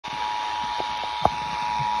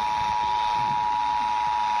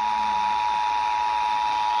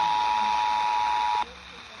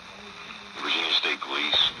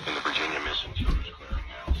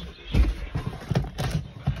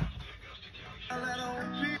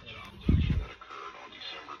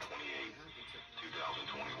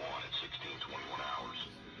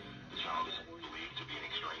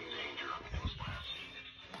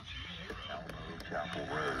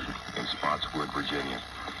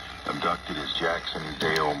abducted is Jackson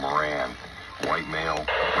Dale Moran, white male,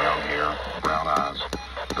 brown hair, brown eyes,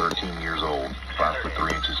 13 years old, 5'3"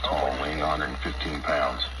 tall, weighing 115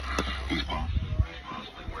 pounds. He's possibly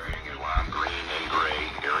wearing a lime green and gray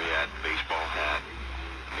Ariat baseball hat,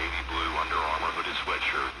 navy blue Under Armour hooded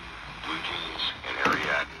sweatshirt, blue jeans, and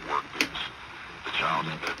Ariat work boots. The child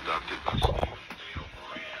has been abducted by Stephen Dale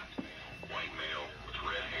Moran, white male with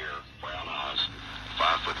red hair, brown eyes,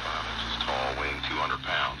 5'5" tall, weighing 200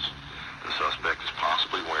 pounds. The suspect is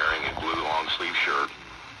possibly wearing a blue long-sleeve shirt,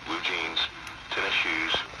 blue jeans, tennis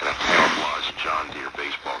shoes, and a camouflage John Deere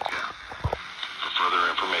baseball cap. For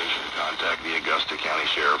further information, contact the Augusta County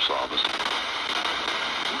Sheriff's Office.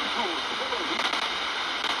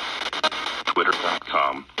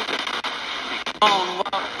 Twitter.com.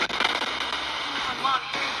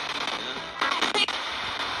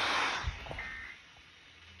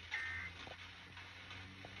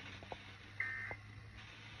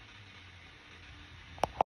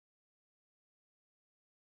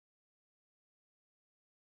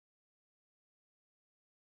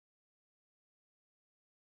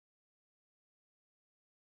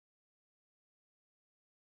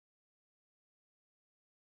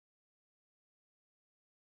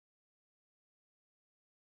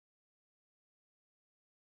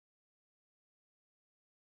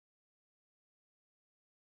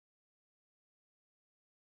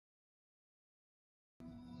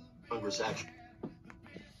 Congress action.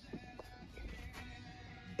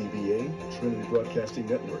 ABA, Trinity Broadcasting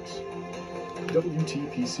Networks.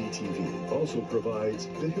 WTPC TV also provides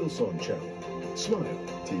the Hillsong Channel, Smile,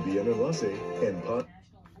 TVN Enlace, and Pod.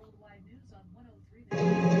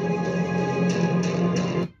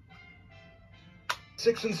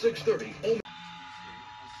 6 and 6:30.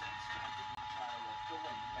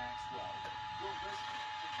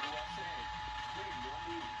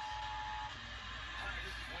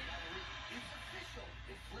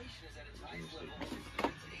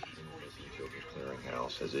 Children's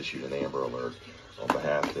Clearinghouse has issued an Amber Alert on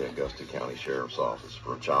behalf of the Augusta County Sheriff's Office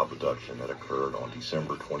for a child abduction that occurred on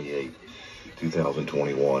December 28,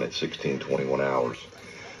 2021 at 16:21 hours.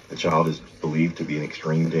 The child is believed to be in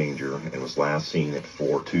extreme danger and was last seen at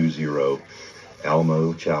 420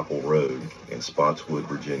 Alamo Chapel Road in Spotswood,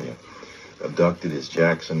 Virginia. Abducted is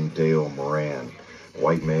Jackson Dale Moran,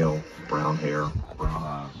 white male, brown hair, brown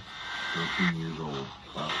eyes, 13 years old,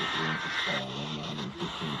 5'3" tall, weighing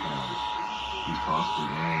 115 pounds. He's possibly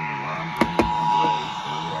wearing a lime green and gray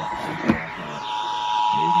baseball hat,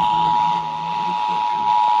 navy blue Under Armour hooded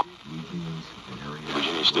sweatshirt, blue jeans, and Ariat.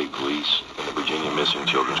 Virginia State Police and the Virginia Missing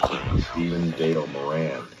Children's Clinic. Stephen Dale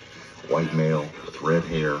Moran, white male with red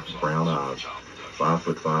hair, brown eyes,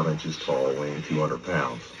 5'5" tall, weighing 200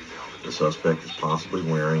 pounds. The suspect is possibly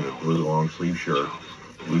wearing a blue long-sleeve shirt,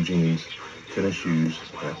 blue jeans, tennis shoes,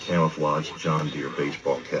 and a camouflage John Deere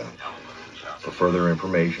baseball cap. For further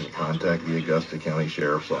information, contact the Augusta County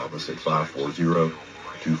Sheriff's Office at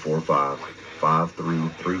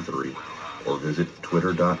 540-245-5333 or visit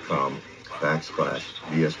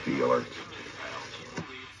twitter.com/VSP alerts.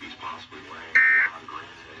 He's possibly wearing a lime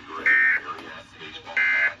green and gray Ariat baseball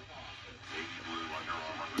hat, navy blue Under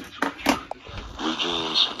Armour hooded sweatshirt, blue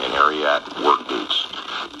jeans, and Ariat work boots.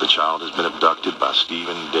 The child has been abducted by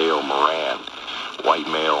Stephen Dale Moran, white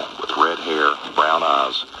male with red hair, brown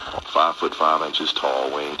eyes, 5'5" tall,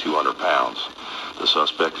 weighing 200 pounds. The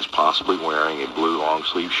suspect is possibly wearing a blue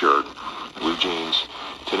long-sleeve shirt, blue jeans,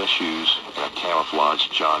 tennis shoes, and a camouflage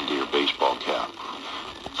John Deere baseball cap.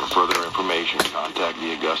 For further information, contact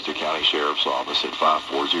the Augusta County Sheriff's Office at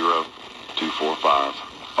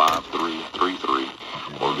 540-245-5333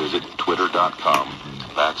 or visit twitter.com/.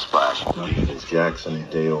 Jackson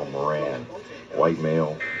Dale Moran, white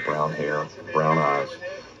male, brown hair, brown eyes,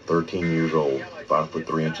 13 years old,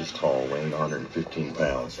 5'3" tall, weighing 115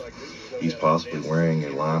 pounds. He's possibly wearing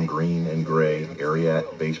a lime green and gray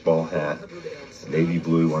Ariat baseball hat, navy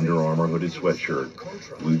blue Under Armour hooded sweatshirt,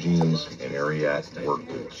 blue jeans, and Ariat work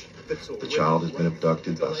boots. The child has been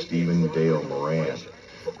abducted by Stephen Dale Moran,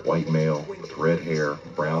 white male with red hair,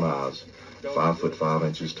 brown eyes,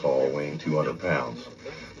 5'5" tall, weighing 200 pounds.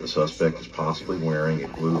 The suspect is possibly wearing a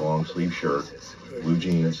blue long-sleeve shirt, blue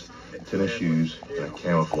jeans, tennis shoes, and a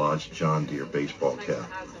camouflage John Deere baseball cap.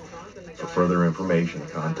 For further information,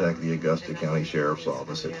 contact the Augusta County Sheriff's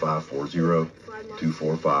Office at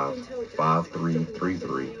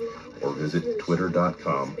 540-245-5333 or visit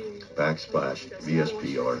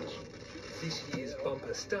twitter.com/VSP alerts. This year's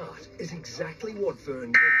bumper start is exactly what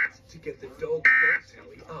Vern needs to get the dog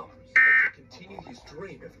tally up and to continue his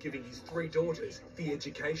dream of giving his 3 daughters the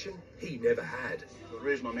education he never had. The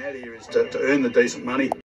reason I'm out here is to earn the decent money.